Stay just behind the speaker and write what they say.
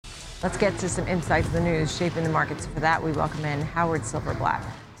Let's get to some insights of the news shaping the markets. For that, we welcome in Howard Silverblatt,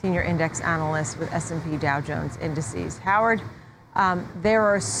 Senior Index Analyst with S&P Dow Jones Indices. Howard, there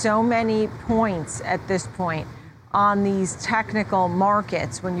are so many points at this point on these technical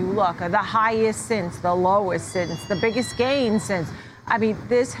markets. When you look at the highest since, the lowest since, the biggest gain since, I mean,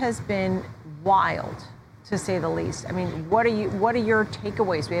 this has been wild, to say the least. I mean, what are your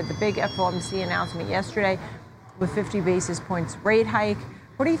takeaways? We had the big FOMC announcement yesterday with 50 basis points rate hike.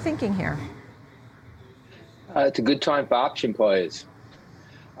 What are you thinking here? It's a good time for option players.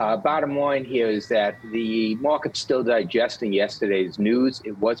 Bottom line here is that the market's still digesting yesterday's news.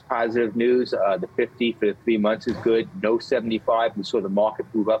 It was positive news. The 50 for the 3 months is good. No 75. We saw the market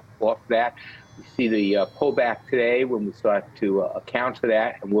move up off that. We see the pullback today when we start to account for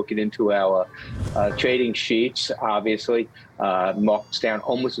that and look it into our trading sheets. Obviously, market's down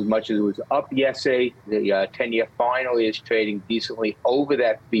almost as much as it was up yesterday. The 10-year finally is trading decently over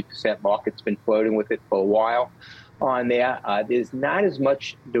that 3% mark. It's been floating with it for a while on there. There's not as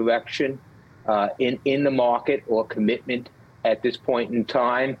much direction in the market or commitment at this point in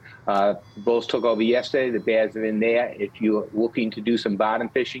time. The bulls took over yesterday. The bears are in there. If you're looking to do some bottom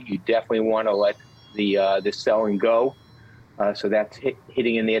fishing, you definitely want to let the selling go. So that's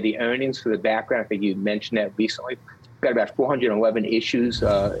hitting in there. The earnings for the background, I think you mentioned that recently. We've got about 411 issues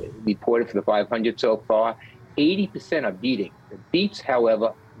reported for the 500 so far. 80% are beating. The beats,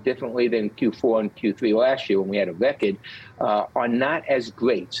 however, differently than Q4 and Q3 last year when we had a record, are not as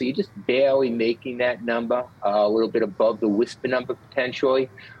great. So you're just barely making that number, a little bit above the whisper number potentially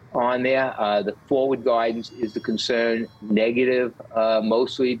on there. The forward guidance is the concern, negative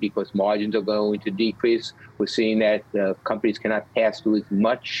mostly because margins are going to decrease. We're seeing that companies cannot pass through as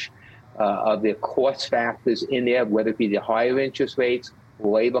much of their cost factors in there, whether it be the higher interest rates,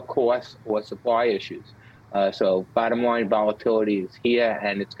 labor costs, or supply issues. So bottom line, volatility is here,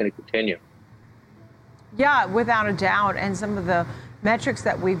 and it's going to continue. Yeah, without a doubt. And some of the metrics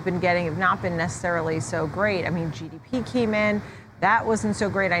that we've been getting have not been necessarily so great. I mean, GDP came in. That wasn't so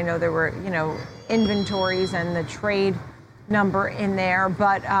great. I know there were, inventories and the trade number in there.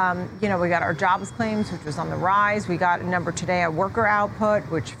 But, we got our jobs claims, which was on the rise. We got a number today, our worker output,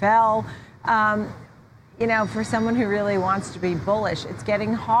 which fell. For someone who really wants to be bullish, it's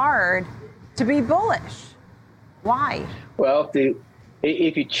getting hard to be bullish. Why? Well,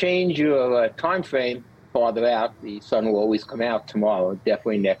 if you change your time frame farther out, the sun will always come out tomorrow,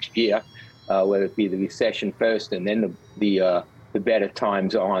 definitely next year, whether it be the recession first and then the better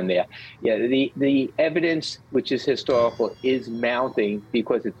times are on there. Yeah, the evidence, which is historical, is mounting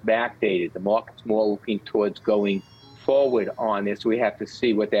because it's backdated. The market's more looking towards going forward on this. We have to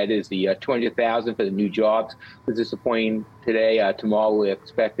see what that is. The 200,000 for the new jobs was disappointing today. Tomorrow we're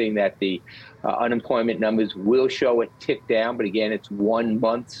expecting that the unemployment numbers will show a tick down, but again, it's 1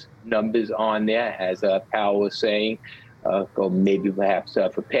 month's numbers on there, as Powell was saying, or maybe perhaps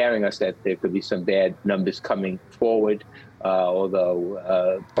preparing us that there could be some bad numbers coming forward,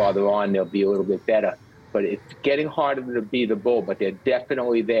 although farther on they'll be a little bit better. But it's getting harder to be the bull, but they're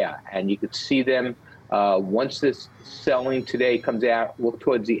definitely there, and you could see them. Once this selling today comes out, look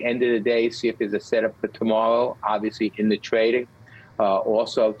towards the end of the day, see if there's a setup for tomorrow, obviously in the trading.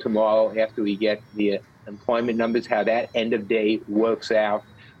 Also tomorrow, after we get the employment numbers, how that end of day works out.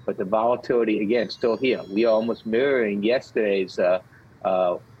 But the volatility, again, still here. We are almost mirroring yesterday's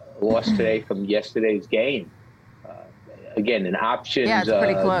loss today from yesterday's gain. Again, an options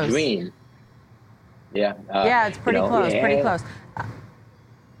dream. Yeah, it's pretty close, pretty close.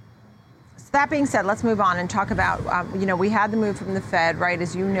 That being said, let's move on and talk about, we had the move from the Fed, right?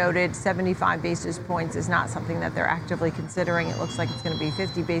 As you noted, 75 basis points is not something that they're actively considering. It looks like it's going to be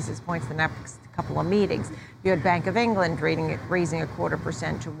 50 basis points the next couple of meetings. You had Bank of England raising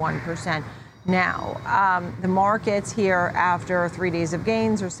 0.25% to 1%. Now, the markets here after 3 days of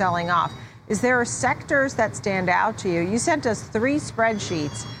gains are selling off. Is there sectors that stand out to you? You sent us 3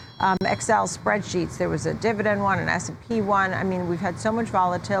 spreadsheets, Excel spreadsheets. There was a dividend one, an S&P one. I mean, we've had so much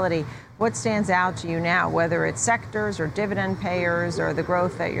volatility. What stands out to you now, whether it's sectors or dividend payers or the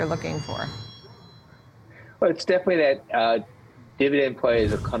growth that you're looking for? Well, it's definitely that dividend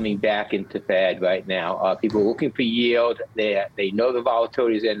players are coming back into Fed right now. People are looking for yield. They know the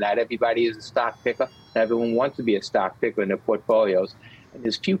volatility is there. Not everybody is a stock picker. Everyone wants to be a stock picker in their portfolios. And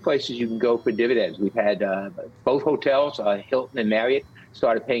there's few places you can go for dividends. We've had both hotels, Hilton and Marriott,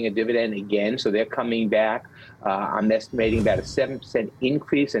 started paying a dividend again, so they're coming back. I'm estimating about a 7%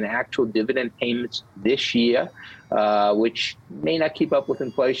 increase in actual dividend payments this year, which may not keep up with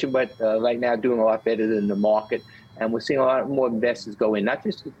inflation, but right now doing a lot better than the market. And we're seeing a lot more investors go in, not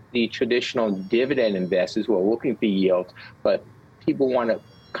just the traditional dividend investors who are looking for yield, but people want to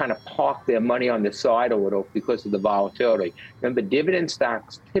kind of park their money on the side a little because of the volatility. Remember, dividend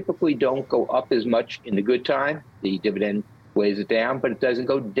stocks typically don't go up as much in the good time. The dividend weighs it down, but it doesn't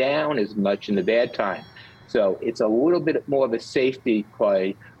go down as much in the bad time. So it's a little bit more of a safety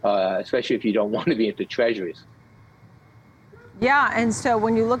play, especially if you don't want to be into treasuries. Yeah, and so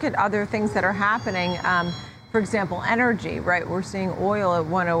when you look at other things that are happening, for example, energy, right? We're seeing oil at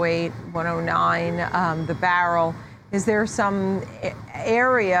 108, 109 the barrel. Is there some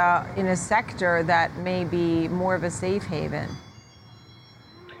area in a sector that may be more of a safe haven?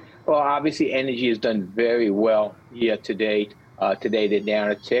 Well, obviously, energy has done very well year to date. Today, they're down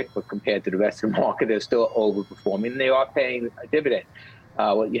a tick, but compared to the rest of the market, they're still overperforming. They are paying a dividend.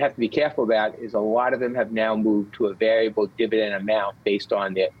 What you have to be careful about is a lot of them have now moved to a variable dividend amount based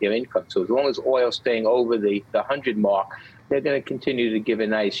on their income. So as long as oil's staying over the 100 mark, they're going to continue to give a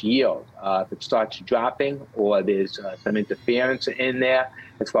nice yield. If it starts dropping or there's some interference in there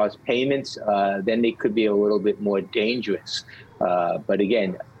as far as payments, then they could be a little bit more dangerous. But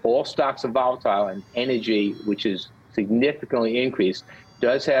again, all stocks are volatile, and energy, which is significantly increased,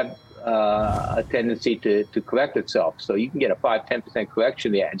 does have a tendency to correct itself. So you can get a 5–10%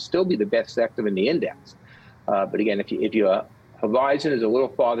 correction there and still be the best sector in the index. But again, if your horizon is a little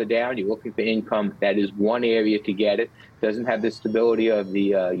farther down, you're looking for income, that is one area to get it. Doesn't have the stability of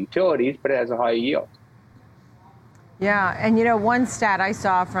the utilities, but it has a higher yield. Yeah, and you know, one stat I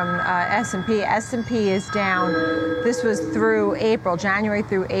saw from S&P is down, this was through April, January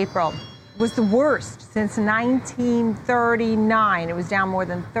through April, was the worst since 1939. It was down more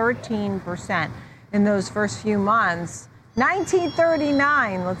than 13% in those first few months.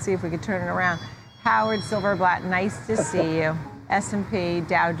 1939, let's see if we could turn it around. Howard Silverblatt, nice to see you. S&P,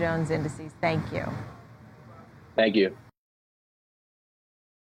 Dow Jones Indices, thank you. Thank you.